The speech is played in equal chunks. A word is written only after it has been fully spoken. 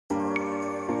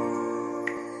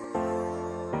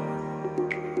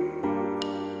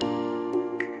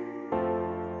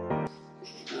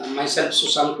Myself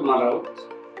Susant K. Rout.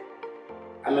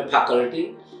 I am a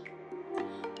faculty,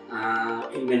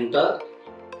 inventor,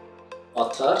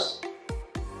 author.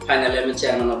 Finally, I am a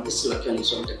chairman of this Lakshya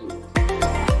Institute of Technology.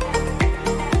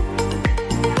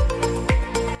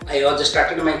 I also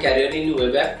started my career in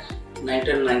way back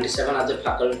 1997 as a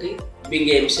faculty, being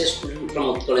a MCA student from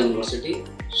Utkal University.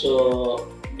 So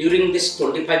during this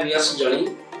 25 years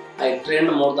journey, I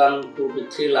trained more than 2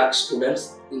 to 3 lakh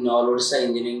students in all Odisha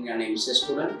engineering and MCA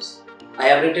students. I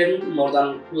have written more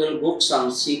than 12 books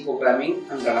on C programming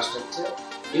and data structure.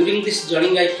 During this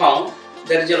journey, I found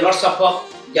there is a lot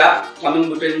of gap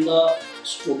coming between the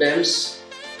students,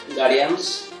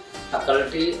 guardians,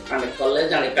 faculty and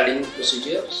college and academic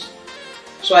procedures.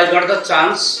 So I got the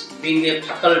chance, being a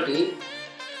faculty,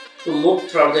 to move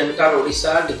throughout the entire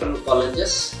Odisha, different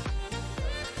colleges,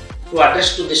 to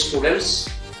address to the students.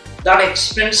 That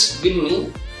experience gave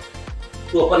me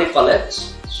to open a college.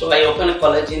 So I opened a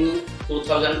college in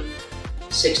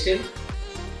 2016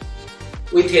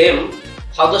 with aim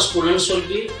how the students will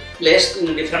be placed in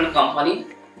a different company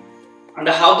and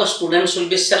how the students will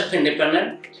be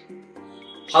self-independent,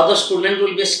 how the student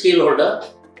will be skill holder.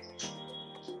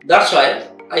 That's why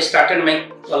I started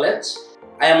my college.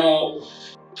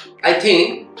 I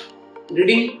think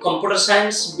reading computer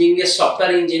science, being a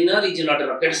software engineer is not a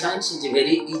rocket science, it's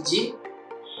very easy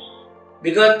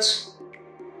because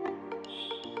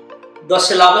the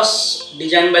syllabus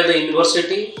designed by the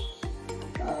university,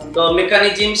 the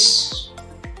mechanisms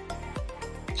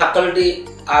faculty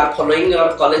are following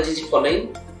or college is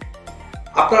following.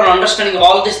 After understanding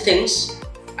all these things,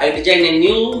 I designed a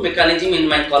new mechanism in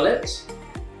my college.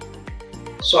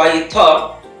 So I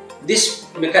thought this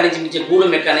mechanism is a good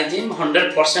mechanism,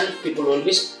 100% people will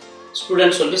be,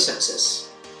 students will be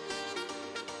success.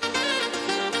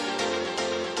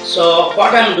 So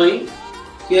what I am doing,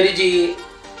 here is a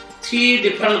 3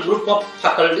 different group of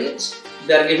faculties,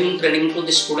 they are giving training to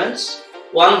the students.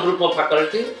 One group of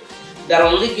faculty, they are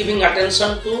only giving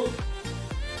attention to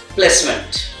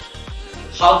placement.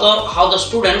 How the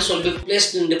students will be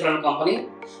placed in different company.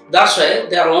 That's why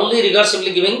they are only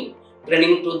recursively giving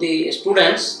training to the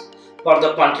students for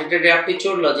the quantitative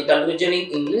aptitude, logical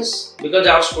reasoning, English, because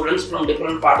our students from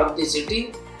different part of the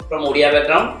city, from Odia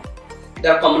background,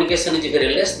 their communication is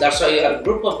very less. That's why our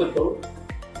group of people,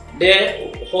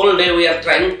 whole day we are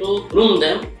trying to groom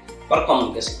them for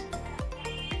communication.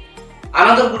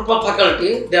 Another group of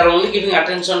faculty, they are only giving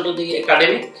attention to the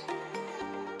academic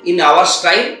in our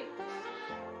style,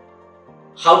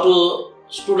 how to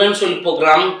students will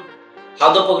program,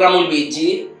 how the program will be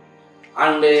easy,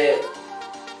 and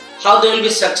how they will be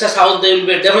success, how they will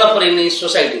be a developer in a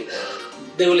society.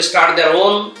 They will start their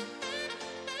own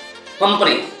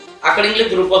company. Accordingly,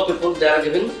 group of people, they are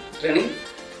giving training.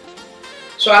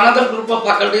 So another group of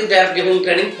faculty, they are giving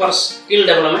training for skill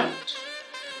development.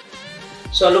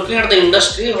 So looking at the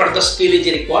industry, what the skill is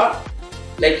required,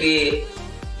 like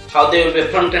how they will be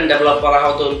front-end developer,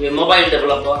 how they will be mobile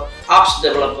developer, apps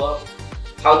developer,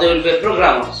 how they will be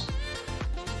programmers.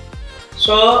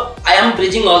 So I am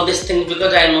bridging all these things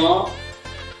because I know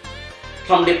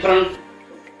from different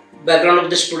background of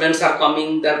the students are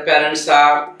coming, their parents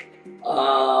are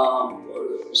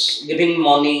giving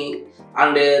money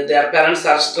and their parents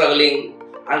are struggling,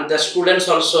 and the students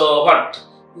also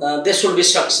they should be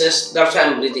success. That's why I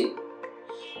am bridging.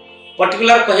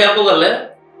 Particular कहियाको गले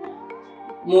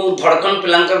मु धड़कन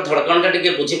पिलांकर धड़कन टा टिके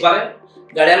बुझी पारे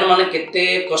guardian माने केते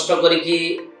कष्ट करिकि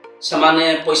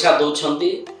समाने पैसा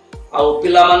दउछंती आ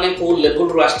पिला माने को लेवल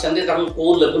रु आछंती ताकू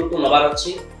को लेवल को नबार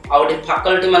अछि आ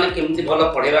फैकल्टी माने केमती भलो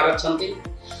पढेबार अछंती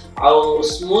आ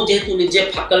मु जेतु निजे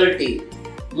फैकल्टी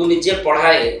मु निजे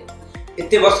पढाए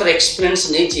एते वर्ष एक्सपीरियंस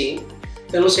नेछि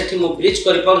तेनु सेठी मु ब्रिज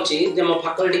करि पाउछि जे मो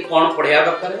फैकल्टी कोन पढिया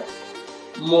दरकार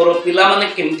मोर पिला माने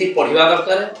केमती पढिबा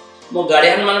दरकार मो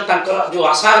गार्डियन माने तांकर जो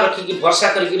आशा रखि कि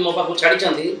भरोसा करिकि मो पाखु छाडी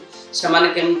छंती से माने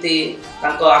केमती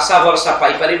तांको आशा भरोसा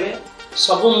पाई परिबे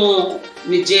सब मु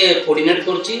निजे कोऑर्डिनेट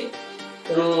करछि।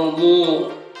 तेणु मु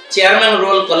चेयरमैन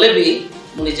रोल कले भी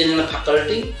मु निजे जन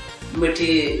फैकल्टी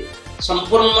मुठी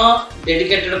संपूर्ण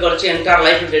डेडिकेटेड करछि, एंटायर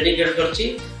लाइफ डेडिकेट करछि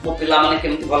मो पिला माने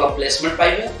केमती भलो प्लेसमेंट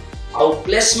पाइबे आ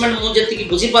प्लेसमेंट मु जेति कि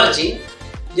बुझी परछि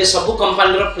जे सब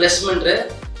कंपनी रो प्लेसमेंट रे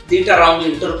 2टा राउंड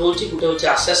इंटरव्यू होछि, गुटे होछि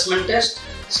असेसमेंट टेस्ट,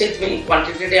 सेत में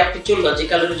quantitative aptitude,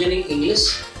 logical reasoning, English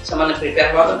से माने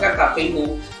प्रिपेयर होबा दरकार। तापे मु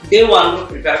डे 1 रो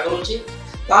प्रिपेयर करूछि।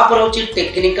 तापर होछि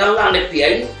टेक्निकल एंड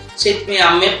पीआई, सेत में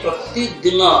आमे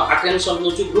प्रतिदिन अटेंशन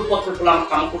दोछु, ग्रुप ऑफ पीपल हम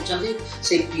काम करछंती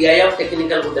से पीआई और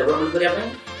टेक्निकल को डेवलपमेंट करिया पय।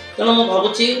 तेणु मु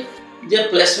भाबुछि जे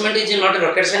placement is not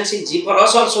rocket science, ji for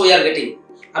us also we are getting,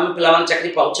 आमे पिला मान चाकरी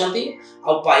पाउछंती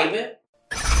आ पाइबे।